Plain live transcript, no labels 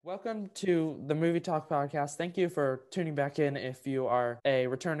Welcome to the Movie Talk podcast. Thank you for tuning back in if you are a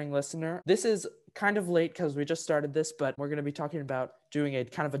returning listener. This is kind of late because we just started this, but we're going to be talking about doing a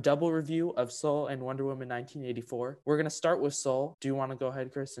kind of a double review of Soul and Wonder Woman 1984. We're going to start with Soul. Do you want to go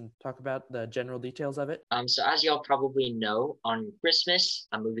ahead, Chris, and talk about the general details of it? So as y'all probably know, on Christmas,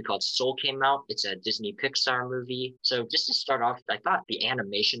 a movie called Soul came out. It's a Disney Pixar movie. So just to start off, I thought the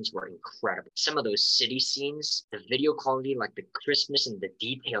animations were incredible. Some of those city scenes, the video quality, like the Christmas and the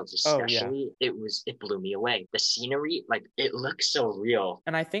details Oh, yeah. especially, it blew me away. The scenery, like it looks so real.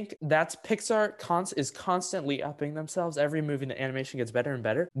 And I think that's Pixar is constantly upping themselves. Every movie in the animation gets better and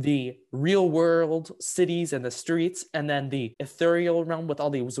better. The real world cities and the streets, and then the ethereal realm with all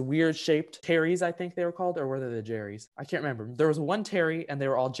these weird shaped Terrys, I think they were called, or were they the Jerrys? I can't remember. There was one Terry and they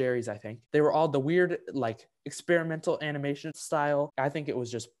were all Jerrys, I think. They were all the weird, like, experimental animation style. I think it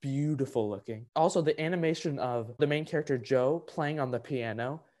was just beautiful looking. Also, the animation of the main character Joe playing on the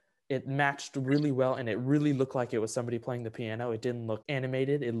piano, it matched really well and it really looked like it was somebody playing the piano. It didn't look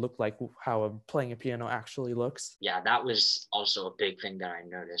animated. It looked like how playing a piano actually looks. Yeah, that was also a big thing that I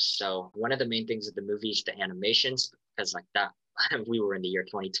noticed. So one of the main things of the movie is the animations, because like that, we were in the year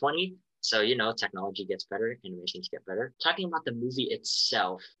 2020. So, technology gets better, animations get better. Talking about the movie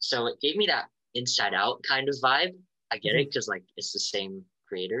itself, so it gave me that Inside Out kind of vibe. I get it because like it's the same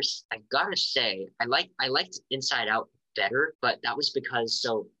creators. I gotta say, I liked Inside Out better, but that was because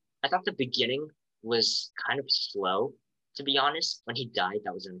I thought the beginning was kind of slow, to be honest. When he died,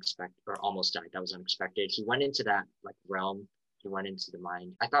 that was unexpected, or almost died, that was unexpected. He went into that like realm. He went into the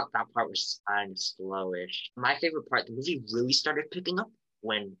mind. I thought that part was kind of slowish. My favorite part, the movie really started picking up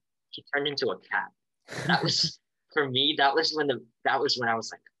when he turned into a cat. That was for me. That was when I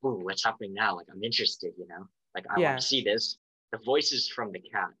was like, "Ooh, what's happening now? Like, I'm interested. Like I want Yeah. to see this." The voices from the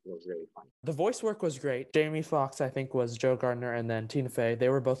cat was really funny. The voice work was great. Jamie Foxx, I think, was Joe Gardner, and then Tina Fey. They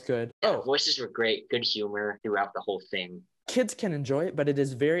were both good. Yeah, the voices were great. Good humor throughout the whole thing. Kids can enjoy it, but it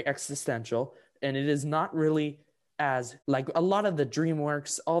is very existential, and it is not really as like a lot of the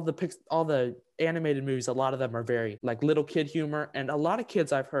DreamWorks, all the animated movies. A lot of them are very like little kid humor, and a lot of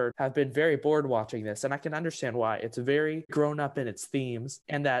kids I've heard have been very bored watching this, and I can understand why. It's very grown up in its themes,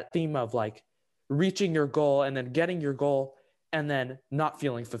 and that theme of like reaching your goal and then getting your goal and then not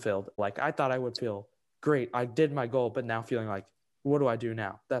feeling fulfilled. Like I thought I would feel great. I did my goal, but now feeling like, what do I do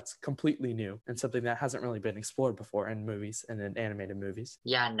now? That's completely new and something that hasn't really been explored before in movies and in animated movies.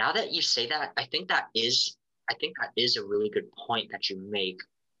 Yeah, now that you say that, I think that is a really good point that you make.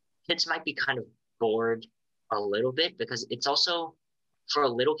 Kids might be kind of bored a little bit because it's also for a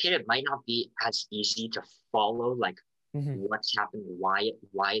little kid, it might not be as easy to follow like Mm-hmm. what's happening, why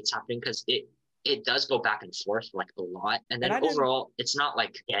it's happening, because it does go back and forth like a lot. And And then I didn't, overall, it's not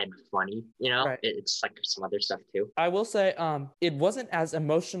like dead funny, right. it's like some other stuff too. I will say, it wasn't as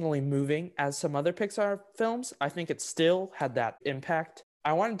emotionally moving as some other Pixar films. I think it still had that impact.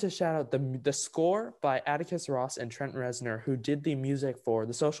 I wanted to shout out the score by Atticus Ross and Trent Reznor, who did the music for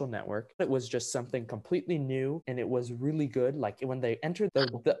The Social Network. It was just something completely new, and it was really good. Like when they entered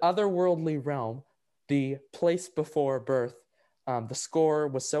the otherworldly realm, the place before birth, the score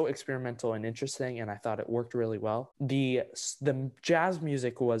was so experimental and interesting, and I thought it worked really well. The jazz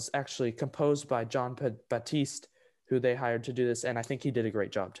music was actually composed by John Batiste, who they hired to do this, and I think he did a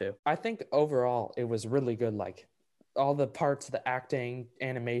great job too. I think overall it was really good. Like all the parts, the acting,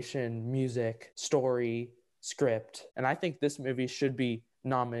 animation, music, story, script, and I think this movie should be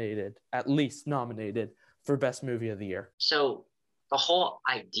nominated, at least nominated for Best Movie of the Year. So the whole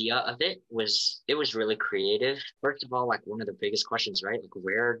idea of it was really creative. First of all, like one of the biggest questions, right? Like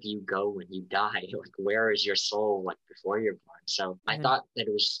where do you go when you die? Like where is your soul like before you're born? So I Mm-hmm. thought that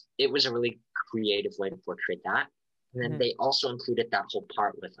it was a really creative way to portray that. And then Mm-hmm. they also included that whole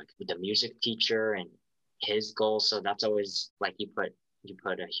part with the music teacher and his goals. So that's always like you put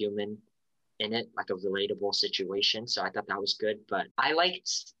a human in it, like a relatable situation. So I thought that was good. But I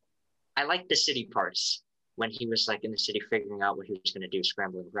liked the city parts when he was like in the city figuring out what he was going to do,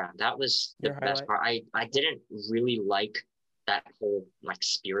 scrambling around. That was the Your best highlight? part. I didn't really like that whole like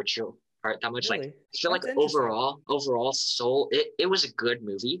spiritual part that much. Like Really? I feel like That's interesting. overall Soul, it was a good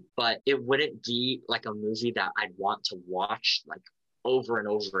movie, but it wouldn't be like a movie that I'd want to watch like over and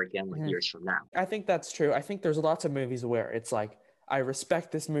over again like Mhm. years from now. I think that's true. I think there's lots of movies where it's like, I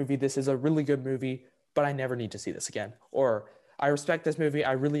respect this movie. This is a really good movie, but I never need to see this again. Or I respect this movie.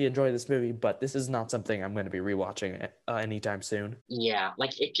 I really enjoy this movie, but this is not something I'm going to be rewatching anytime soon. Yeah,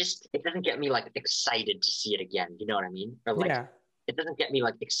 like it doesn't get me like excited to see it again. You know what I mean? Or like Yeah. it doesn't get me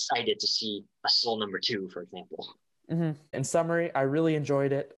like excited to see a Soul number two, for example. In summary, I really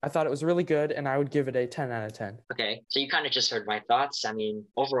enjoyed it. I thought it was really good, and I would give it a 10 out of 10. Okay, so you kind of just heard my thoughts. I mean,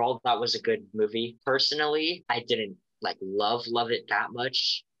 overall, that was a good movie. Personally, I didn't like love it that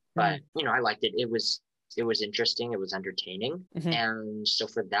much, but you know, I liked it. It was interesting. It was entertaining, and so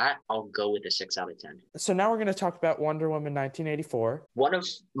for that, I'll go with a 6 out of 10. So now we're going to talk about Wonder Woman 1984. One of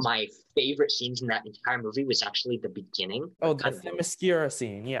my favorite scenes in that entire movie was actually the beginning. Oh, the Themyscira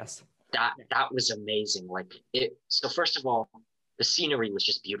scene, yes. That was amazing. Like it. So first of all, the scenery was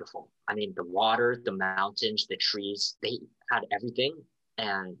just beautiful. I mean, the water, the mountains, the trees, they had everything,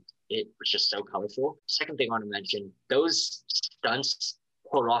 and it was just so colorful. Second thing I want to mention, those stunts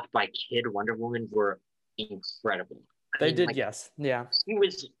pulled off by Kid Wonder Woman were incredible. They did, like, yes. Yeah. She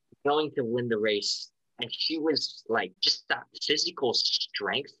was going to win the race, and she was like just that physical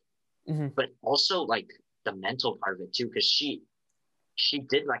strength, but also like the mental part of it too, because she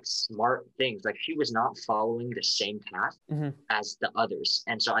did like smart things. Like she was not following the same path as the others.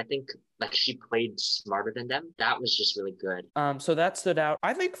 And so I think like she played smarter than them. That was just really good. So that stood out.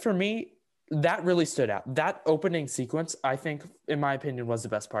 I think for me, that really stood out. That opening sequence, I think, in my opinion, was the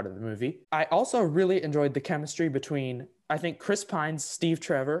best part of the movie. I also really enjoyed the chemistry between, I think Chris Pine's Steve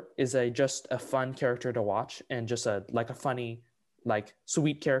Trevor is just a fun character to watch, and just a funny, like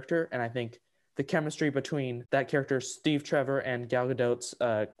sweet character. And I think the chemistry between that character, Steve Trevor, and Gal Gadot's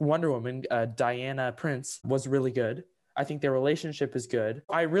Wonder Woman, Diana Prince, was really good. I think their relationship is good.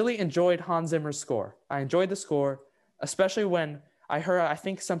 I really enjoyed Hans Zimmer's score. I enjoyed the score, especially when I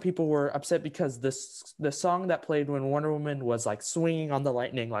think some people were upset because the song that played when Wonder Woman was like swinging on the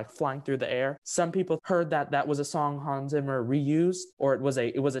lightning, like flying through the air. Some people heard that was a song Hans Zimmer reused, or it was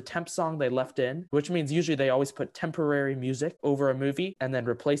a temp song they left in, which means usually they always put temporary music over a movie and then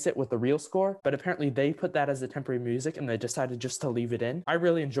replace it with the real score. But apparently they put that as the temporary music and they decided just to leave it in. I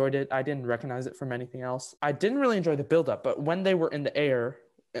really enjoyed it. I didn't recognize it from anything else. I didn't really enjoy the buildup, but when they were in the air,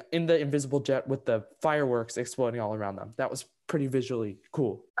 in the invisible jet with the fireworks exploding all around them, that was pretty visually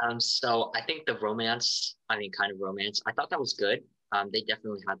cool. So I think the romance, kind of romance, I thought that was good. They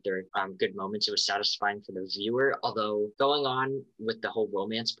definitely had their good moments. It was satisfying for the viewer. Although going on with the whole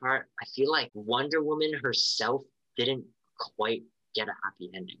romance part, I feel like Wonder Woman herself didn't quite get a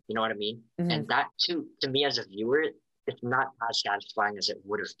happy ending. You know what I mean? And that too, to me as a viewer, it's not as satisfying as it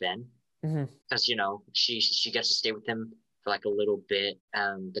would have been. Because you know, she gets to stay with him for like a little bit,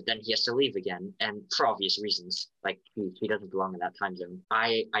 but then he has to leave again, and for obvious reasons, like he doesn't belong in that time zone.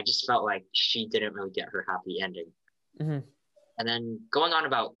 I just felt like she didn't really get her happy ending. And then going on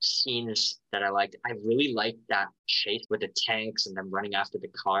about scenes that I liked, I really liked that chase with the tanks and them running after the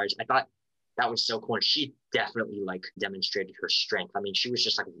cars. I thought that was so cool, and she definitely like demonstrated her strength. I mean, she was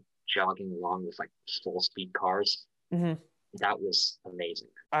just like jogging along with like full speed cars. That was amazing.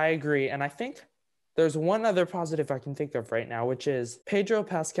 I agree, and I think there's one other positive I can think of right now, which is Pedro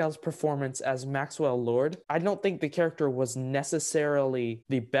Pascal's performance as Maxwell Lord. I don't think the character was necessarily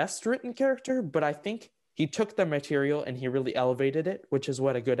the best written character, but I think he took the material and he really elevated it, which is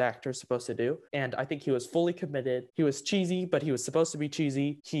what a good actor is supposed to do. And I think he was fully committed. He was cheesy, but he was supposed to be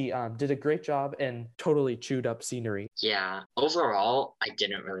cheesy. He did a great job and totally chewed up scenery. Yeah, overall, I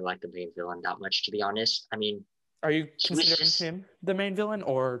didn't really like the main villain that much, to be honest. I mean, are you considering him the main villain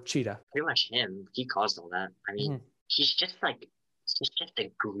or Cheetah? Pretty much him. He caused all that. I mean, he's just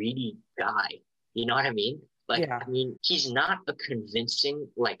a greedy guy. You know what I mean? Like, yeah. I mean, he's not a convincing,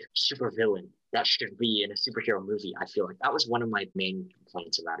 like, supervillain that should be in a superhero movie, I feel like. That was one of my main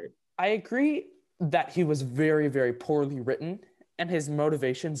complaints about it. I agree that he was very, very poorly written, and his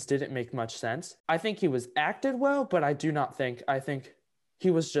motivations didn't make much sense. I think he was acted well, but I think he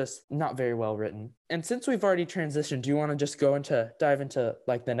was just not very well written. And since we've already transitioned, do you want to just dive into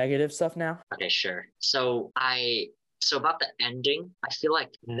like the negative stuff now? Okay, sure. So about the ending, I feel like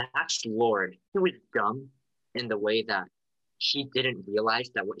Max Lord, he was dumb in the way that he didn't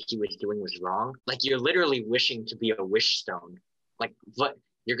realize that what he was doing was wrong. Like, you're literally wishing to be a wish stone. Like, what,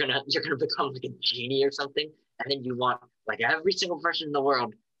 you're gonna become like a genie or something, and then you want like every single person in the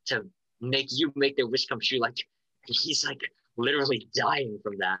world to make their wish come true. Like, he's like literally dying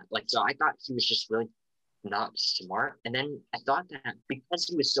from that. Like, so I thought he was just really not smart. And then I thought that because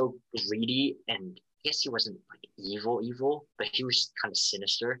he was so greedy, and I guess he wasn't like evil, but he was kind of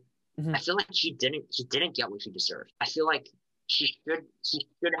sinister. I feel like he didn't get what he deserved. I feel like he should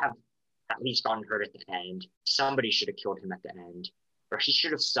have at least gotten hurt at the end. Somebody should have killed him at the end, or he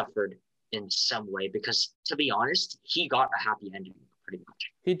should have suffered in some way, because to be honest, he got a happy ending. Pretty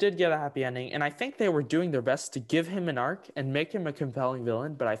much. He did get a happy ending, and I think they were doing their best to give him an arc and make him a compelling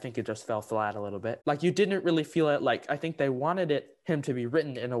villain, but I think it just fell flat a little bit. Like, you didn't really feel it. Like, I think they wanted him to be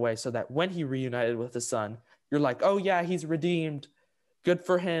written in a way so that when he reunited with his son, you're like, oh yeah, he's redeemed, good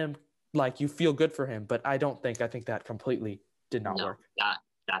for him, like you feel good for him. But I think that completely did not No, work.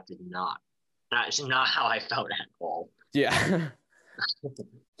 that did not. That is not how I felt at all. Yeah.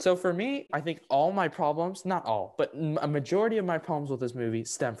 So for me, I think all my problems, not all, but a majority of my problems with this movie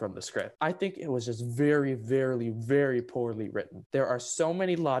stem from the script. I think it was just very, very, very poorly written. There are so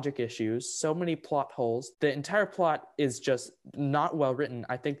many logic issues, so many plot holes. The entire plot is just not well written.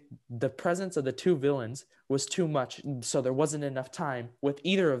 I think the presence of the two villains was too much, so there wasn't enough time with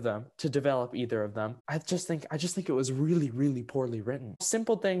either of them to develop either of them. I just think it was really, really poorly written.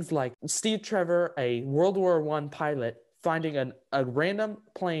 Simple things like Steve Trevor, a World War I pilot, finding a random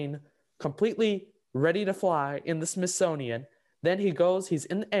plane completely ready to fly in the Smithsonian. Then he's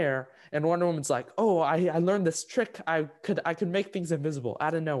in the air, and Wonder Woman's like, oh, I learned this trick. I could make things invisible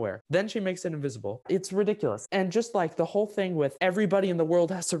out of nowhere. Then she makes it invisible. It's ridiculous. And just like the whole thing with everybody in the world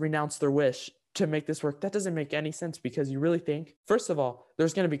has to renounce their wish to make this work, that doesn't make any sense, because you really think, first of all,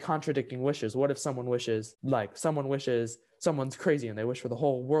 there's going to be contradicting wishes. What if someone wishes someone's crazy and they wish for the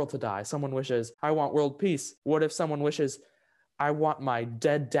whole world to die? Someone wishes, I want world peace. What if someone wishes, I want my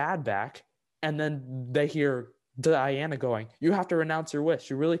dead dad back? And then they hear Diana going, you have to renounce your wish.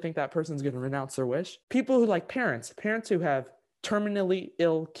 You really think that person's going to renounce their wish? People who, like parents who have terminally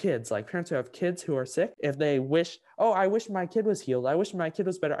ill kids, like parents who have kids who are sick, if they wish, oh, I wish my kid was healed, I wish my kid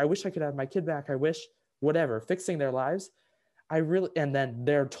was better, I wish I could have my kid back, I wish whatever, fixing their lives, and then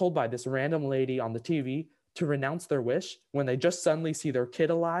they're told by this random lady on the TV to renounce their wish when they just suddenly see their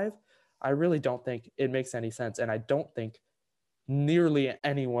kid alive. I really don't think it makes any sense, and I don't think nearly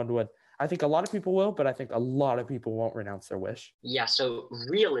anyone would. I think a lot of people will, but I think a lot of people won't renounce their wish. Yeah, so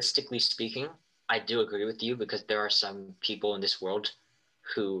realistically speaking, I do agree with you, because there are some people in this world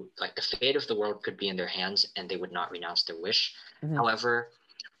who, like, the fate of the world could be in their hands and they would not renounce their wish. Mm-hmm. However,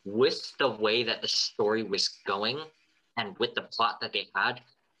 with the way that the story was going and with the plot that they had,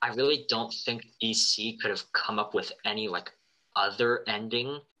 I really don't think DC could have come up with any like other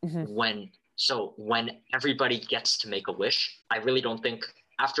ending when everybody gets to make a wish. I really don't think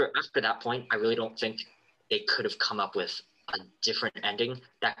after that point, I really don't think they could have come up with a different ending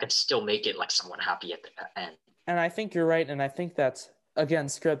that could still make it like somewhat happy at the end. And I think you're right, and I think that's, again,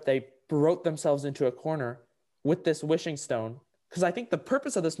 script. They wrote themselves into a corner with this wishing stone, because I think the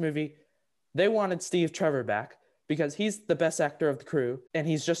purpose of this movie, they wanted Steve Trevor back because he's the best actor of the crew and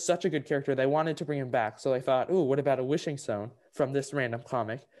he's just such a good character. They wanted to bring him back, so they thought, ooh, what about a wishing stone from this random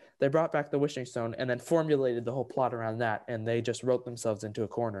comic? They brought back the wishing stone and then formulated the whole plot around that, and they just wrote themselves into a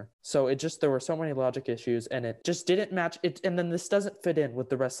corner. So there were so many logic issues, and it just didn't match it. And then this doesn't fit in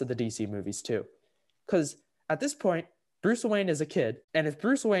with the rest of the DC movies too, because at this point, Bruce Wayne is a kid, and if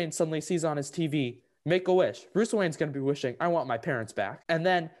Bruce Wayne suddenly sees on his TV, make a wish, Bruce Wayne's going to be wishing, I want my parents back. And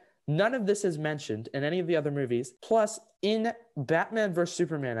then none of this is mentioned in any of the other movies. Plus, in Batman vs.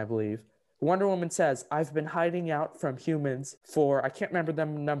 Superman, I believe, Wonder Woman says, I've been hiding out from humans for, I can't remember the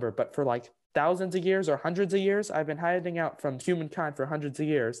number, but for like thousands of years or hundreds of years. I've been hiding out from humankind for hundreds of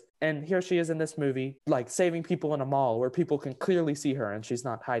years. And here she is in this movie, like saving people in a mall where people can clearly see her and she's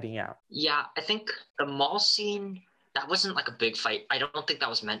not hiding out. Yeah, I think the mall scene, that wasn't like a big fight. I don't think that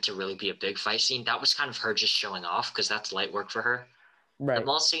was meant to really be a big fight scene. That was kind of her just showing off, because that's light work for her. Right. The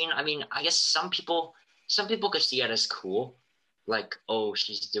mall scene, I mean, I guess some people could see it as cool. Like, oh,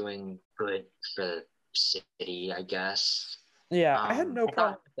 she's doing good for the city, I guess. Yeah, I had no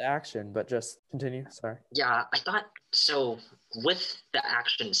problem with the action, but just continue. Sorry. Yeah, I thought so with the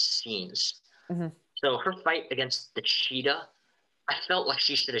action scenes. Mm-hmm. So her fight against the cheetah, I felt like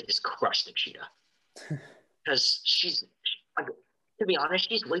she should have just crushed the cheetah. Because to be honest,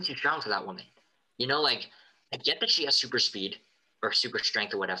 she's way too strong for that woman. You know, like, I get that she has super speed or super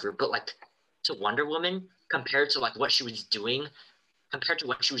strength or whatever, but like, to Wonder Woman, compared to like what she was doing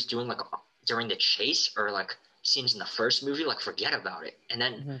like during the chase or like scenes in the first movie, like, forget about it. And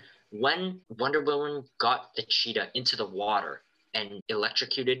then when Wonder Woman got the cheetah into the water and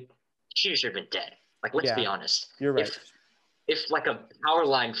electrocuted, she should have been dead. Like, let's be honest. You're right. If like a power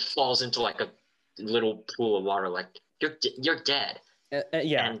line falls into like a little pool of water, like, you're dead.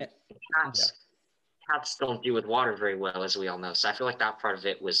 And cats don't deal with water very well, as we all know. So I feel like that part of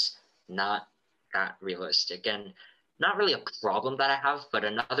it was not that realistic, and not really a problem that I have, but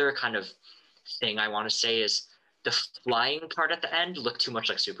another kind of thing I want to say is the flying part at the end looked too much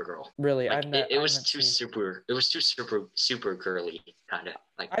like Supergirl. Really, like, it was too super girly, kind of.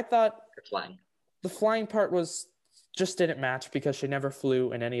 Like, I thought flying. The flying part didn't match because she never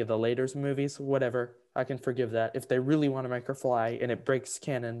flew in any of the later movies. Whatever. I can forgive that. If they really want to make her fly and it breaks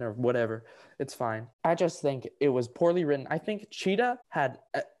canon or whatever, it's fine. I just think it was poorly written. I think Cheetah had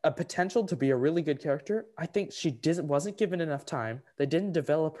a potential to be a really good character. I think she wasn't given enough time. They didn't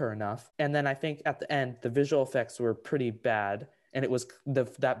develop her enough. And then I think at the end, the visual effects were pretty bad. And it was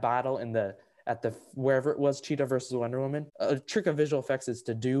that battle in the wherever it was, Cheetah versus Wonder Woman. A trick of visual effects is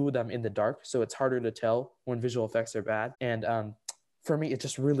to do them in the dark, so it's harder to tell when visual effects are bad. And for me, it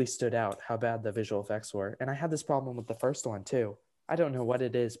just really stood out how bad the visual effects were. And I had this problem with the first one too. I don't know what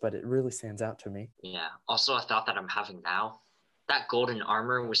it is, but it really stands out to me. Yeah. Also, a thought that I'm having now, that golden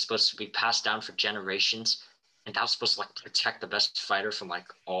armor was supposed to be passed down for generations, and that was supposed to like protect the best fighter from like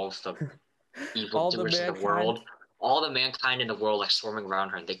all of the evildoers in the world. All the mankind in the world like swarming around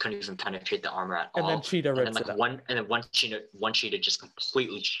her, and they couldn't even penetrate the armor at all. And then Cheetah rips it up. One Cheetah just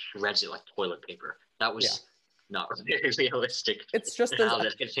completely shreds it like toilet paper. That was not very realistic. It's just how I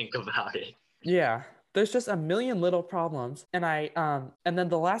think about it. Yeah, there's just a million little problems, and and then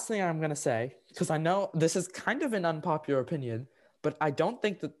the last thing I'm gonna say, because I know this is kind of an unpopular opinion, but I don't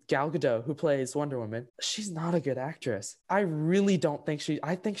think that Gal Gadot, who plays Wonder Woman, she's not a good actress. I really don't think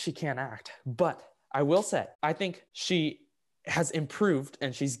I think she can act, but I will say, I think she has improved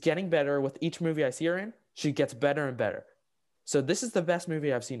and she's getting better with each movie I see her in. She gets better and better. So this is the best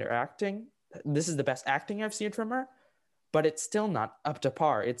movie I've seen her acting. This is the best acting I've seen from her, but it's still not up to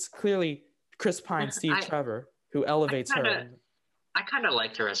par. It's clearly Chris Pine, Steve Trevor, who elevates her. I kind of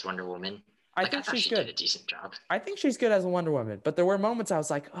liked her as Wonder Woman. I think she's good. Did a decent job. I think she's good as a Wonder Woman, but there were moments I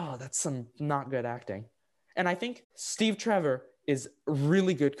was like, oh, that's some not good acting. And I think Steve Trevor is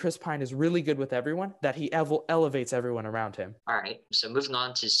really good. Chris Pine is really good with everyone, that he elevates everyone around him. All right. So moving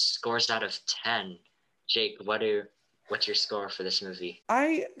on to scores out of 10. Jake, what's your score for this movie?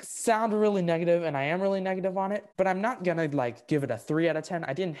 I sound really negative, and I am really negative on it, but I'm not going to like give it a 3 out of 10.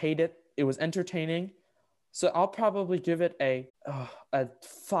 I didn't hate it. It was entertaining. So I'll probably give it a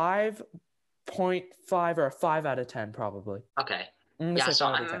 5.5 or a 5 out of 10 probably. Okay. I'm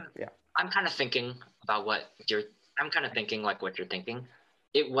kind of thinking about I'm kind of thinking like what you're thinking.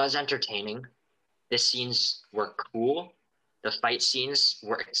 It was entertaining. The scenes were cool. The fight scenes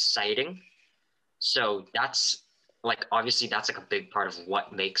were exciting. So that's like, obviously that's like a big part of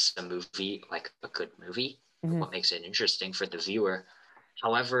what makes a movie like a good movie, what makes it interesting for the viewer.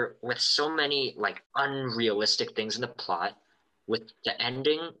 However, with so many like unrealistic things in the plot, with the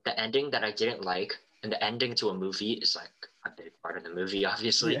ending that I didn't like, and the ending to a movie is like a big part of the movie,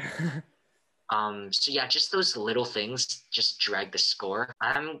 obviously. Yeah. So yeah, just those little things just drag the score.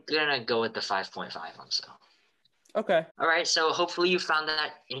 I'm gonna go with the 5.5 also. Okay. All right, so hopefully you found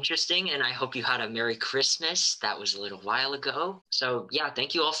that interesting, and I hope you had a Merry Christmas. That was a little while ago. So yeah,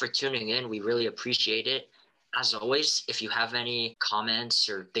 thank you all for tuning in. We really appreciate it. As always, if you have any comments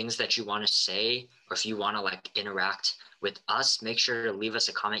or things that you want to say, or if you want to like interact with us, make sure to leave us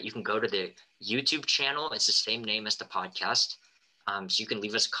a comment. You can go to the YouTube channel. It's the same name as the podcast. So you can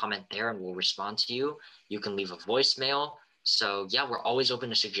leave us a comment there and we'll respond to you. You can leave a voicemail. So yeah, we're always open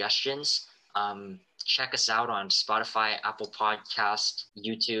to suggestions. Check us out on Spotify, Apple Podcast,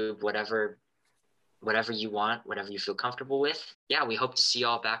 YouTube, whatever you want, whatever you feel comfortable with. Yeah, we hope to see you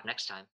all back next time.